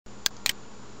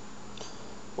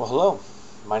Well, hello,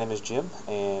 my name is Jim,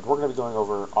 and we're going to be going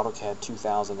over AutoCAD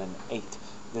 2008.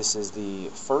 This is the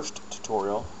first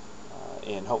tutorial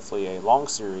in hopefully a long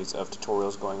series of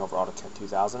tutorials going over AutoCAD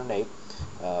 2008.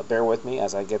 Bear with me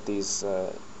as I get these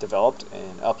developed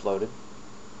and uploaded.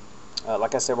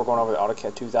 Like I said, we're going over the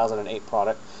AutoCAD 2008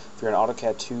 product. If you're an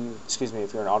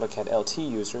AutoCAD LT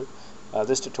user,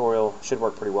 this tutorial should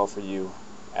work pretty well for you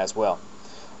as well.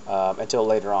 Until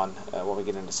later on, when we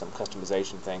get into some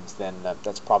customization things, then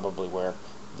that's probably where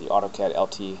the AutoCAD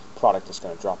LT product is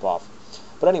going to drop off.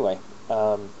 But anyway,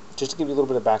 just to give you a little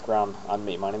bit of background on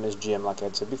me, my name is Jim, like I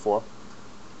had said before.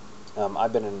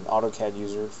 I've been an AutoCAD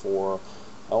user for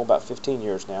about 15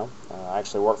 years now. I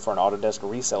actually worked for an Autodesk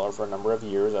reseller for a number of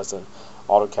years as an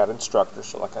AutoCAD instructor,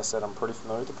 so like I said, I'm pretty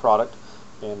familiar with the product,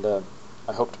 and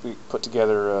I hope to put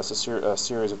together a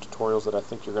series of tutorials that I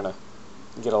think you're going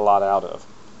to get a lot out of.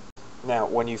 Now,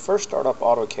 when you first start up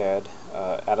AutoCAD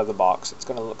out of the box, it's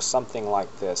going to look something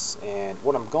like this. And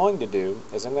what I'm going to do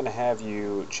is I'm going to have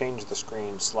you change the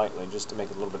screen slightly just to make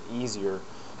it a little bit easier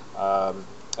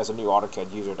as a new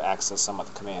AutoCAD user to access some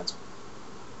of the commands.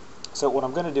 So what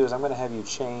I'm going to do is I'm going to have you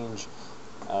change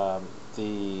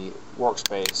the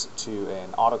workspace to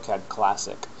an AutoCAD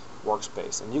Classic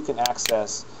workspace. And you can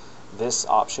access this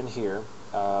option here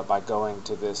by going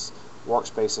to this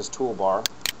Workspaces toolbar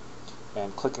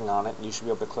and clicking on it. You should be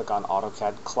able to click on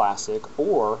AutoCAD Classic,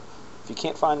 or if you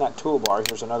can't find that toolbar,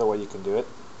 here's another way you can do it.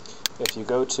 If you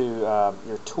go to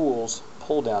your Tools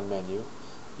pull-down menu,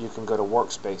 you can go to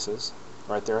Workspaces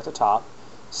right there at the top,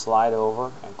 slide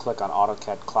over and click on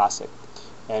AutoCAD Classic.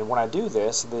 And when I do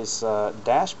this, this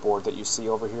dashboard that you see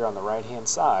over here on the right hand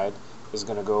side is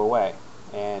going to go away,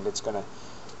 and it's going to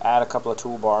add a couple of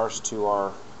toolbars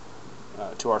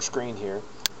to our screen here.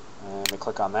 And let me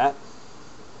click on that.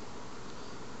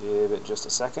 Give it just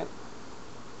a second,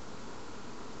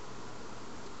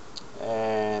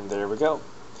 and there we go.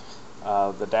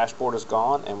 The dashboard is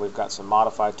gone, and we've got some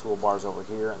modified toolbars over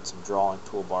here and some drawing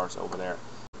toolbars over there.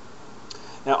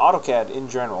 Now, AutoCAD in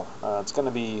general, it's going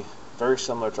to be very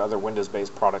similar to other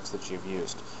Windows-based products that you've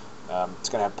used. It's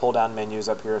going to have pull-down menus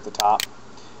up here at the top.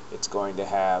 It's going to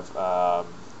have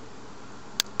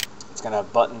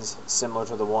buttons similar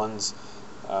to the ones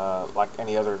like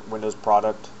any other Windows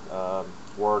product.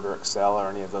 Word or Excel or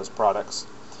any of those products.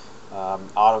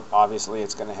 Obviously,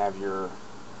 it's going to have your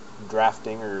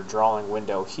drafting or your drawing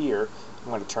window here. I'm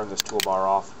going to turn this toolbar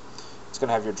off. It's going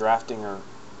to have your drafting or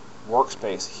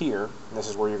workspace here. And this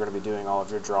is where you're going to be doing all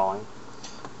of your drawing.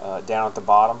 Down at the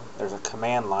bottom, there's a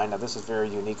command line. Now, this is very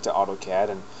unique to AutoCAD,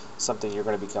 and something you're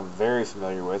going to become very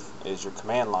familiar with is your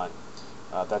command line.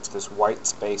 That's this white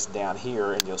space down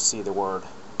here, and you'll see the word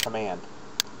command.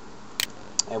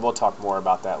 And we'll talk more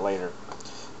about that later.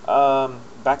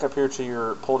 Back up here to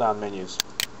your pull-down menus.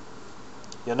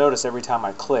 You'll notice every time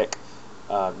I click,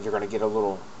 you're going to get a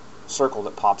little circle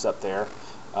that pops up there.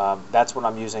 That's when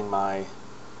I'm using my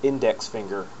index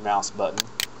finger mouse button.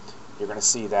 You're going to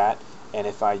see that. And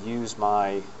if I use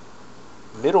my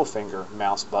middle finger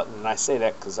mouse button, and I say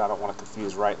that because I don't want to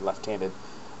confuse right and left-handed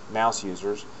mouse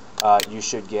users, you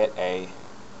should get a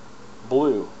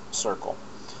blue circle.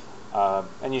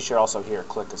 And you should also hear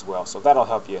click as well. So that'll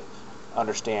help you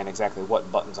understand exactly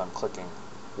what buttons I'm clicking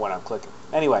when I'm clicking.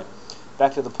 Anyway,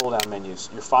 back to the pull-down menus.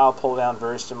 Your file pull-down,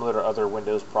 very similar to other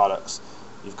Windows products.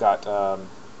 You've got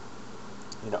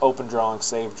open drawings,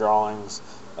 save drawings,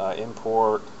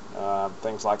 import,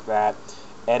 things like that.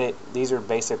 Edit. These are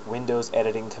basic Windows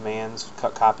editing commands.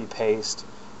 Cut, copy, paste.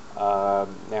 Now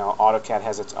AutoCAD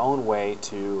has its own way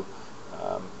to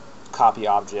copy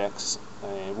objects,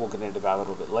 and we'll get into that a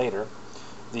little bit later.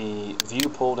 The view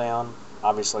pull-down.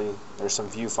 Obviously, there's some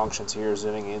view functions here,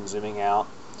 zooming in, zooming out.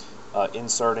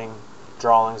 Inserting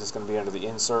drawings is going to be under the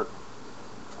Insert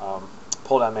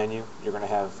pull-down menu. You're going to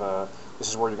have, this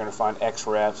is where you're going to find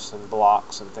XREFs and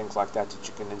blocks and things like that that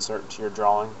you can insert into your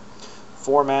drawing.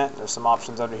 Format, there's some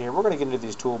options under here. We're going to get into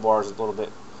these toolbars a little bit,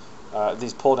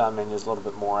 these pull-down menus a little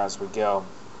bit more as we go.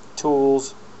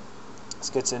 Tools,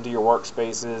 this gets into your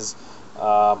workspaces,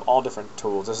 all different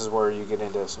tools. This is where you get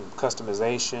into some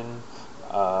customization,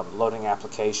 loading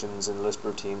applications and list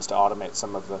routines to automate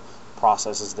some of the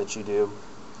processes that you do.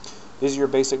 These are your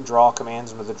basic draw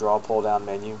commands under the draw pull-down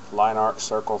menu. Line, arc,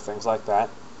 circle, things like that.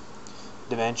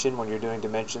 Dimension, when you're doing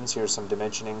dimensions, here's some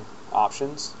dimensioning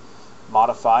options.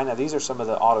 Modify, now these are some of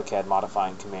the AutoCAD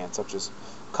modifying commands, such as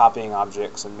copying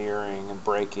objects and mirroring and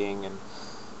breaking and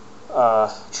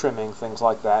trimming, things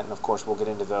like that, and of course we'll get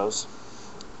into those.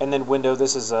 And then window,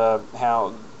 this is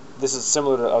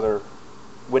similar to other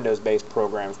Windows-based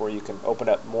programs where you can open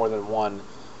up more than one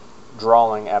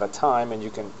drawing at a time, and you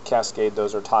can cascade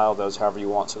those or tile those however you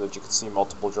want so that you can see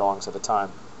multiple drawings at a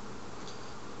time.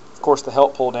 Of course, the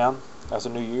help pull down, as a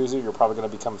new user, you're probably going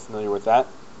to become familiar with that.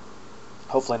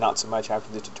 Hopefully not so much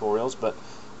after the tutorials, but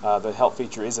the help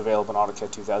feature is available in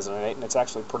AutoCAD 2008, and it's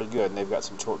actually pretty good, and they've got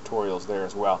some tutorials there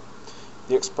as well.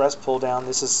 The express pull down,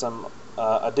 this is some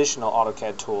additional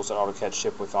AutoCAD tools that AutoCAD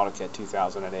shipped with AutoCAD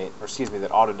 2008, or excuse me,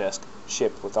 that Autodesk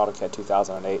shipped with AutoCAD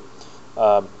 2008.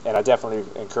 And I definitely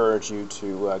encourage you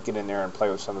to get in there and play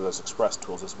with some of those express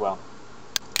tools as well.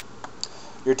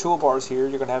 Your toolbars here,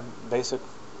 you're going to have basic,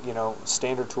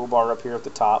 standard toolbar up here at the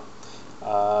top,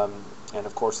 and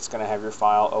of course it's going to have your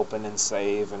file open and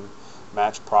save and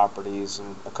match properties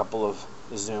and a couple of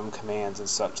zoom commands and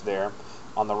such there.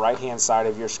 On the right hand side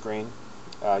of your screen,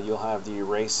 you'll have the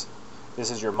erase. This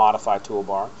is your modify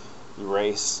toolbar.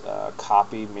 Erase,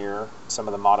 copy, mirror, some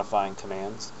of the modifying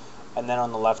commands. And then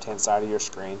on the left hand side of your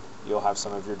screen, you'll have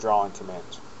some of your drawing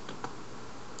commands.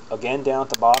 Again, down at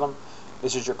the bottom,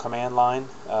 this is your command line.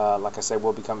 Like I said,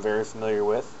 we'll become very familiar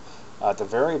with. At the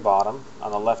very bottom,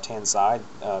 on the left hand side,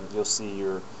 you'll see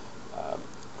your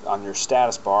on your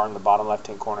status bar, in the bottom left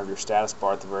hand corner of your status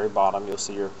bar at the very bottom, you'll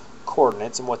see your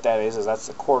coordinates, and what that is that's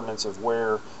the coordinates of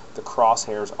where the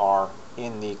crosshairs are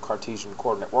in the Cartesian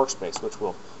coordinate workspace, which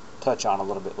we'll touch on a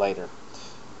little bit later.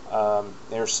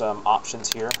 There's some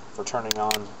options here for turning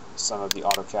on some of the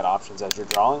AutoCAD options as you're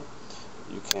drawing.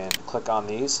 You can click on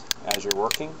these as you're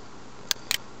working.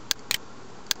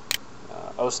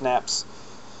 O-snaps,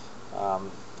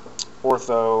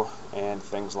 ortho, and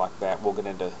things like that. We'll get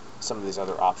into some of these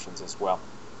other options as well.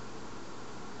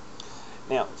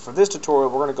 Now, for this tutorial,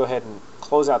 we're going to go ahead and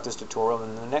close out this tutorial,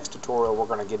 and in the next tutorial, we're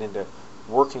going to get into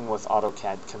working with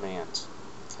AutoCAD commands.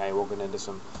 Okay, we'll get into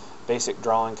some basic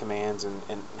drawing commands and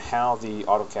how the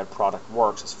AutoCAD product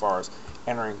works as far as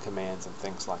entering commands and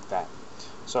things like that.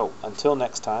 So, until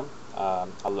next time,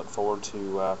 I look forward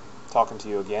to talking to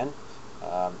you again.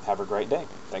 Have a great day.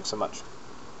 Thanks so much.